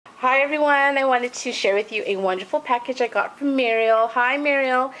Hi everyone, I wanted to share with you a wonderful package I got from Muriel. Hi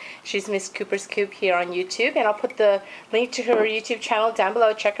Muriel, she's Miss Cooper's Coop here on YouTube, and I'll put the link to her YouTube channel down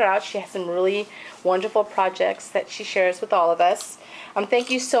below. Check her out. She has some really wonderful projects that she shares with all of us. Thank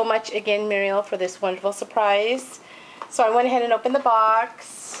you so much again, Muriel, for this wonderful surprise. So I went ahead and opened the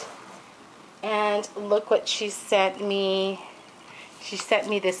box, and look what she sent me. She sent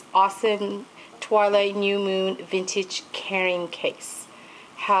me this awesome Twilight New Moon vintage carrying case.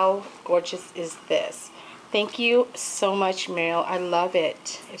 How gorgeous is this? Thank you so much, Muriel. I love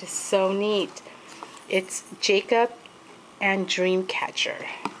it. It is so neat. It's Jacob and Dreamcatcher.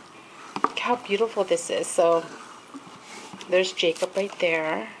 Look how beautiful this is. So there's Jacob right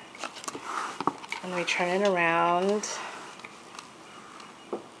there. And we turn it around.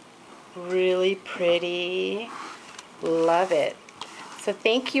 Really pretty. Love it. So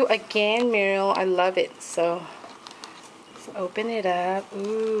thank you again, Muriel. I love it. So let's open it up.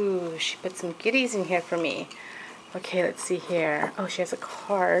 Ooh, she put some goodies in here for me. Okay, let's see here. Oh, she has a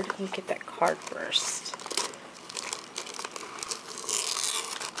card. Let me get that card first.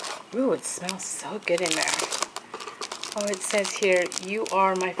 Ooh, it smells so good in there. Oh, it says here, you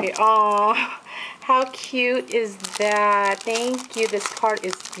are my favorite. Oh, how cute is that? Thank you. This card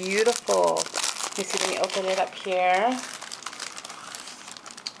is beautiful. Let me see, let me open it up here.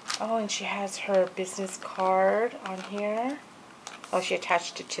 Oh, and she has her business card on here. Oh, she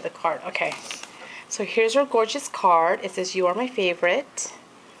attached it to the card. Okay. So here's her gorgeous card. It says, you are my favorite.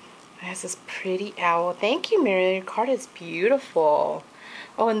 It has this pretty owl. Thank you, Muriel. Your card is beautiful.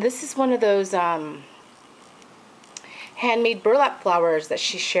 Oh, and this is one of those handmade burlap flowers that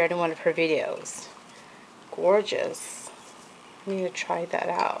she shared in one of her videos. Gorgeous. I need to try that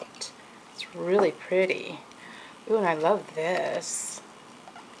out. It's really pretty. Ooh, and I love this.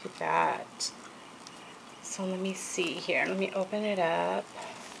 Look at that. So let me see here. Let me open it up.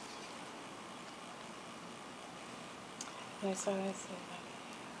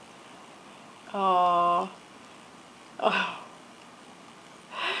 Oh. Oh.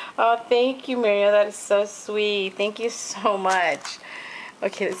 Oh, thank you, Muriel. That is so sweet. Thank you so much.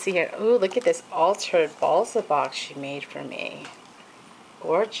 Okay, let's see here. Ooh, look at this altered balsa box she made for me.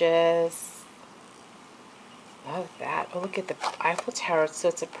 Gorgeous. Love that. Oh, look at the Eiffel Tower. So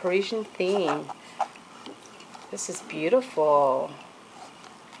it's a Parisian theme. This is beautiful.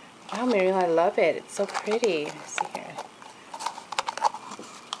 Wow, Muriel, I love it. It's so pretty. Let's see here.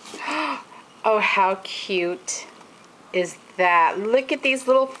 Oh, how cute is that? Look at these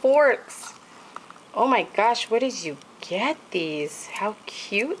little forks. Oh my gosh, where did you get these? How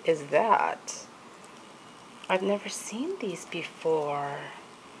cute is that? I've never seen these before.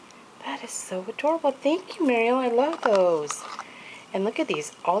 That is so adorable. Thank you, Muriel. I love those. And look at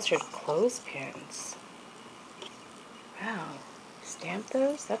these altered clothespins. Wow. Stamp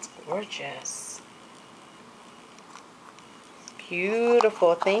those? That's gorgeous.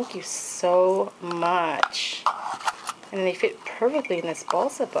 Beautiful. Thank you so much. And they fit perfectly in this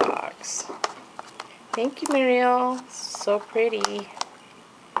balsa box. Thank you, Muriel. So pretty.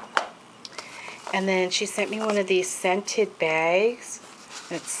 And then she sent me one of these scented bags.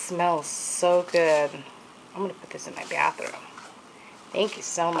 And it smells so good. I'm going to put this in my bathroom. Thank you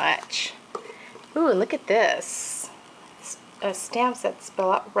so much. Ooh, and look at this. Stamps that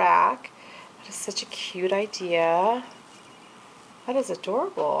spell out rack. That is such a cute idea. That is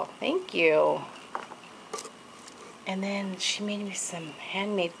adorable. Thank you. And then she made me some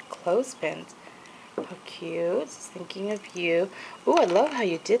handmade clothespins. How cute. Just thinking of you. Ooh, I love how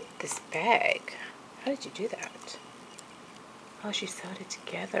you did this bag. How did you do that? Oh, she sewed it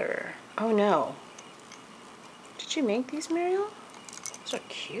together. Oh no. Did you make these, Muriel? Those are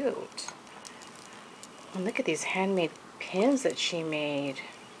cute. And look at these handmade pins that she made.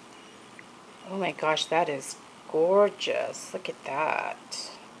 Oh my gosh, that is gorgeous. Look at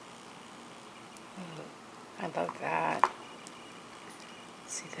that. I love that.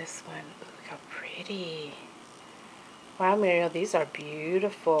 Let's see this one. Ooh, look how pretty. Wow, Muriel, these are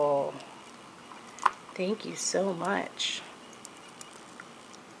beautiful. Thank you so much.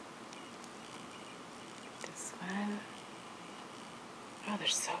 This one. Oh, they're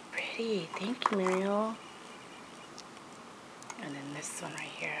so pretty. Thank you, Muriel. And then this one right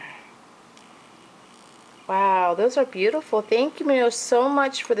here. Wow, those are beautiful. Thank you, Muriel, so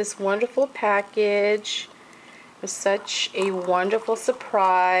much for this wonderful package. It was such a wonderful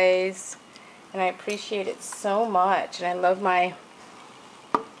surprise. And I appreciate it so much. And I love my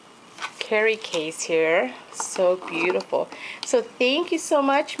carry case here. So beautiful. So thank you so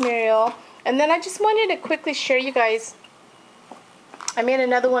much, Muriel. And then I just wanted to quickly share you guys. I made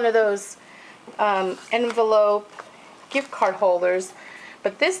another one of those envelope gift card holders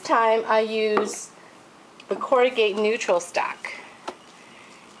But this time I use the Corrugate neutral stack.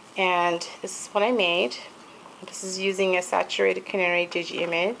 And this is what I made. This is using a saturated Canary digi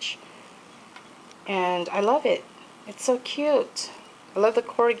image. And I love it. It's so cute. I love the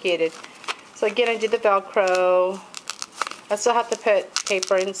corrugated. So again, I did the Velcro. I still have to put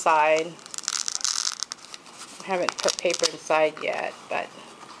paper inside. I haven't put paper inside yet, but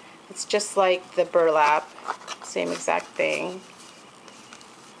it's just like the burlap. Same exact thing.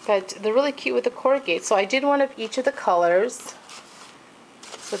 But they're really cute with the corrugate. So I did one of each of the colors.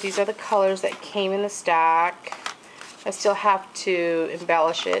 So these are the colors that came in the stack. I still have to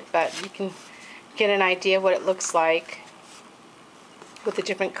embellish it, but you can get an idea of what it looks like with the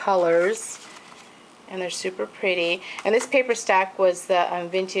different colors. And they're super pretty. And this paper stack was the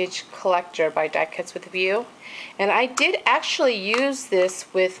Vintage Collector by Die Cuts with a View. And I did actually use this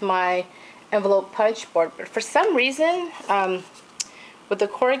with my envelope punch board, but for some reason, with the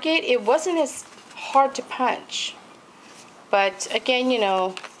corrugate, it wasn't as hard to punch. But again, you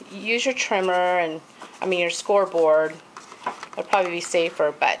know, use your trimmer and, your scoreboard. It'll probably be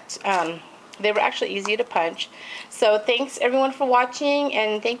safer, but they were actually easy to punch. So thanks everyone for watching,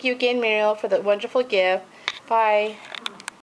 and thank you again, Muriel, for the wonderful gift. Bye.